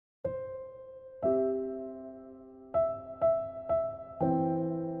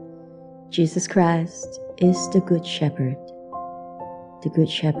Jesus Christ is the Good Shepherd. The Good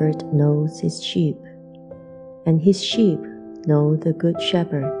Shepherd knows his sheep, and his sheep know the Good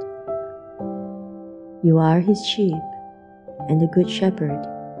Shepherd. You are his sheep, and the Good Shepherd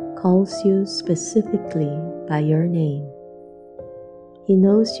calls you specifically by your name. He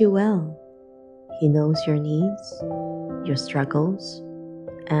knows you well. He knows your needs, your struggles,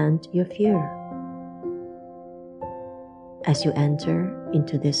 and your fear. As you enter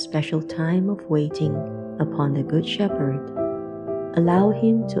into this special time of waiting upon the Good Shepherd, allow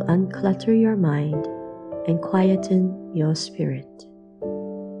him to unclutter your mind and quieten your spirit.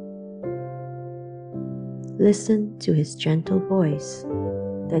 Listen to his gentle voice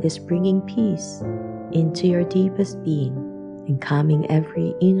that is bringing peace into your deepest being and calming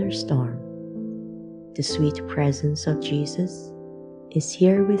every inner storm. The sweet presence of Jesus is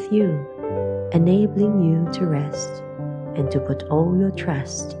here with you, enabling you to rest and to put all your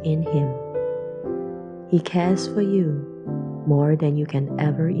trust in him. He cares for you more than you can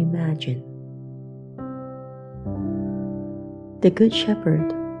ever imagine. The Good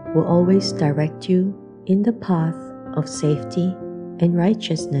Shepherd will always direct you in the path of safety and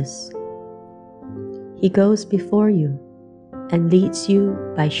righteousness. He goes before you and leads you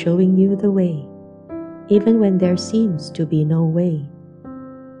by showing you the way, even when there seems to be no way.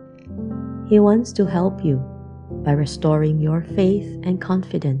 He wants to help you by restoring your faith and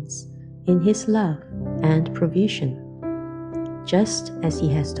confidence in his love and provision, just as he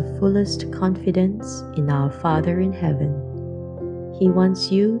has the fullest confidence in our Father in heaven. He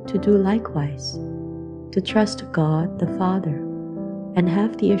wants you to do likewise, to trust God the Father, and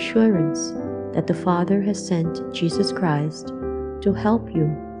have the assurance that the Father has sent Jesus Christ to help you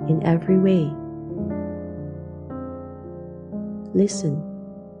in every way. Listen,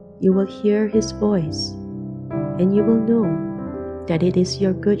 you will hear his voice, and you will know that it is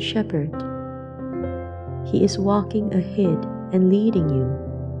your Good Shepherd. He is walking ahead and leading you.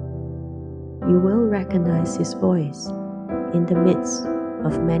 You will recognize his voice in the midst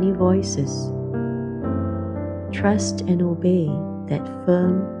of many voices. Trust and obey that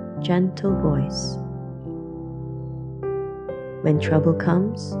firm, gentle voice. When trouble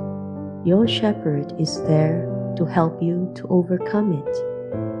comes, your shepherd is there to help you to overcome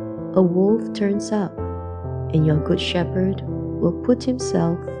it. A wolf turns up, and your Good Shepherd will put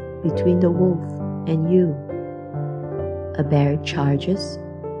himself between the wolf and you. A bear charges,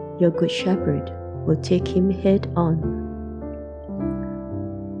 your Good Shepherd will take him head on.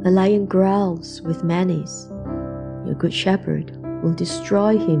 A lion growls with menace, your Good Shepherd will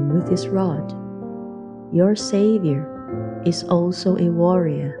destroy him with his rod. Your Savior is also a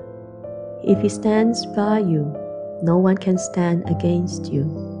warrior. If he stands by you, no one can stand against you.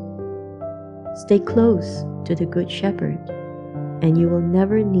 Stay close to the Good Shepherd, and you will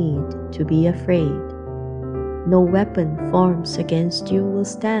never need to be afraid. No weapon formed against you will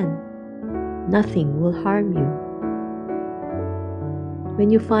stand. Nothing will harm you. When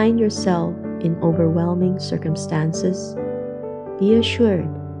you find yourself in overwhelming circumstances, be assured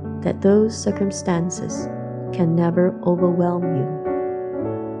that those circumstances can never overwhelm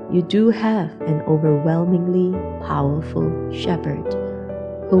you. You do have an overwhelmingly powerful shepherd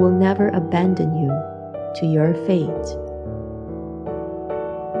who will never abandon you to your fate.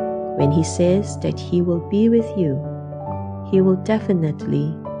 When he says that he will be with you, he will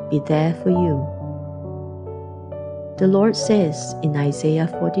definitely be there for you. The Lord says in Isaiah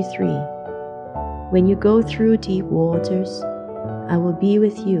 43, "When you go through deep waters, I will be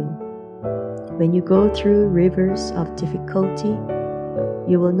with you. When you go through rivers of difficulty,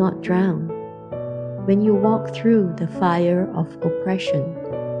 you will not drown. When you walk through the fire of oppression,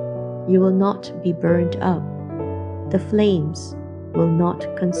 you will not be burned up. The flames will not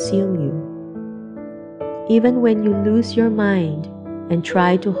consume you." Even when you lose your mind and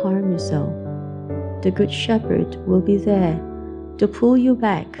try to harm yourself, the Good Shepherd will be there to pull you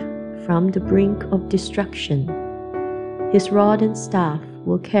back from the brink of destruction. His rod and staff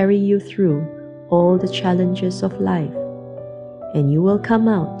will carry you through all the challenges of life, and you will come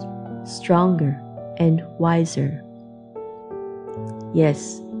out stronger and wiser.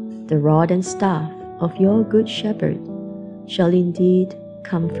 Yes, the rod and staff of your Good Shepherd shall indeed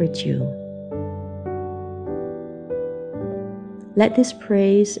comfort you. Let this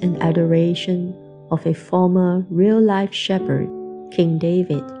praise and adoration of a former real-life shepherd, King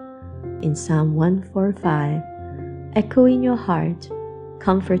David, in Psalm 145, echo in your heart,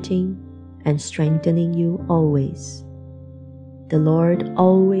 comforting and strengthening you always. The Lord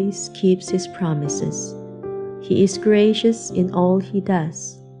always keeps his promises. He is gracious in all he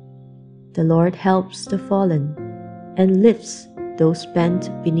does. The Lord helps the fallen and lifts those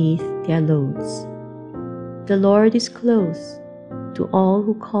bent beneath their loads. The Lord is close to all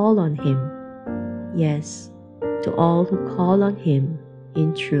who call on Him, yes, to all who call on Him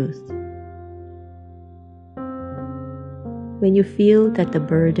in truth. When you feel that the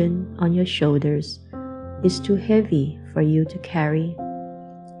burden on your shoulders is too heavy for you to carry,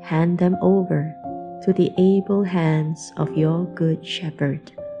 hand them over to the able hands of your Good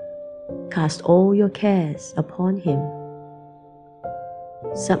Shepherd. Cast all your cares upon Him.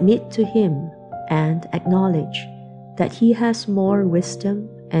 Submit to Him and acknowledge that He has more wisdom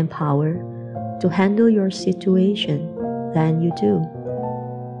and power to handle your situation than you do.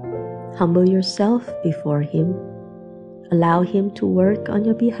 Humble yourself before Him. Allow Him to work on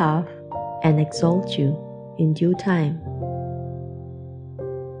your behalf and exalt you in due time.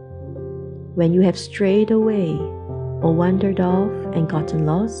 When you have strayed away or wandered off and gotten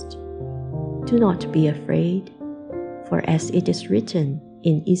lost, do not be afraid, for as it is written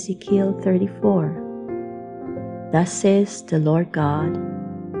in Ezekiel 34, "Thus says the Lord God,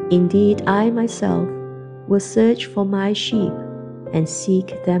 Indeed I myself will search for my sheep and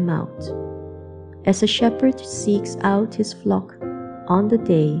seek them out. As a shepherd seeks out his flock on the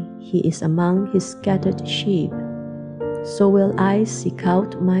day he is among his scattered sheep, so will I seek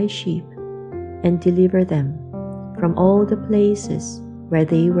out my sheep and deliver them from all the places where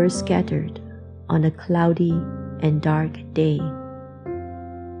they were scattered on a cloudy and dark day."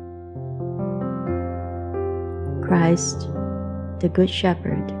 Christ, the Good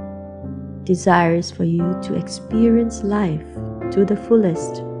Shepherd, desires for you to experience life to the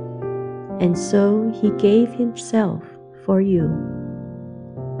fullest, and so He gave Himself for you.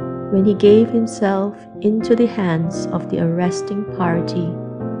 When He gave Himself into the hands of the arresting party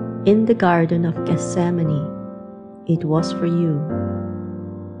in the Garden of Gethsemane, it was for you.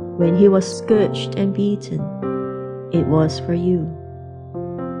 When He was scourged and beaten, it was for you.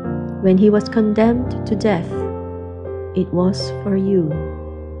 When He was condemned to death, it was for you.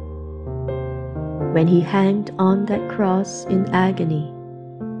 When He hanged on that cross in agony,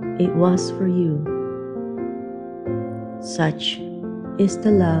 it was for you. Such is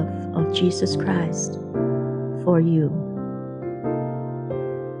the love of Jesus Christ for you.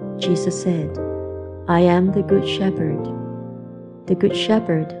 Jesus said, "I am the Good Shepherd. The Good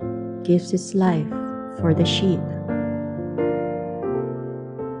Shepherd gives his life for the sheep."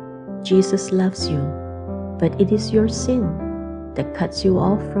 Jesus loves you, but it is your sin that cuts you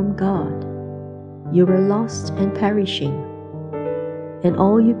off from God. You were lost and perishing, and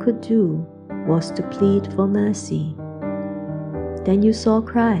all you could do was to plead for mercy. Then you saw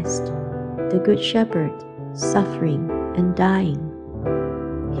Christ, the Good Shepherd, suffering and dying.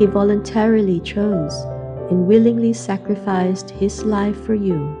 He voluntarily chose and willingly sacrificed His life for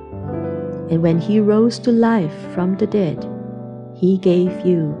you, and when He rose to life from the dead, He gave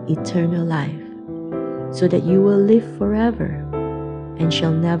you eternal life, so that you will live forever and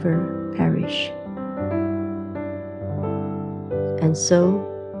shall never perish. And so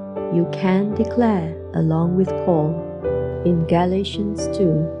you can declare along with Paul in Galatians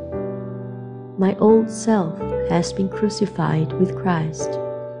 2, "My old self has been crucified with Christ.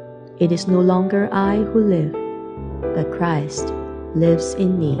 It is no longer I who live, but Christ lives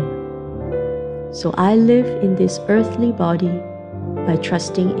in me. So I live in this earthly body by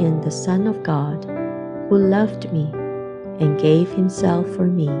trusting in the Son of God, who loved me and gave Himself for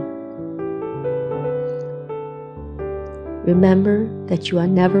me." Remember that you are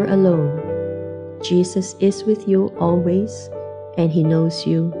never alone. Jesus is with you always, and He knows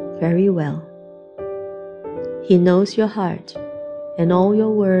you very well. He knows your heart and all your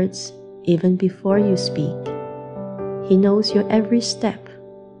words even before you speak. He knows your every step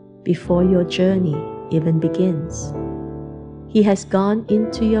before your journey even begins. He has gone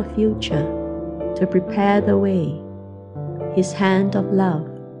into your future to prepare the way. His hand of love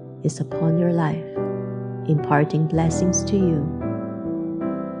is upon your life, imparting blessings to you.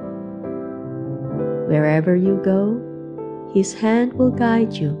 Wherever you go, His hand will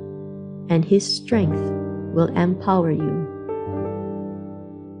guide you, and His strength will empower you.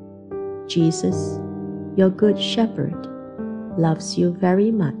 Jesus, your Good Shepherd, loves you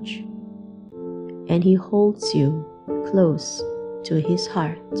very much, and He holds you close to His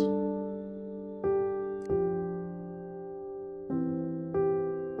heart.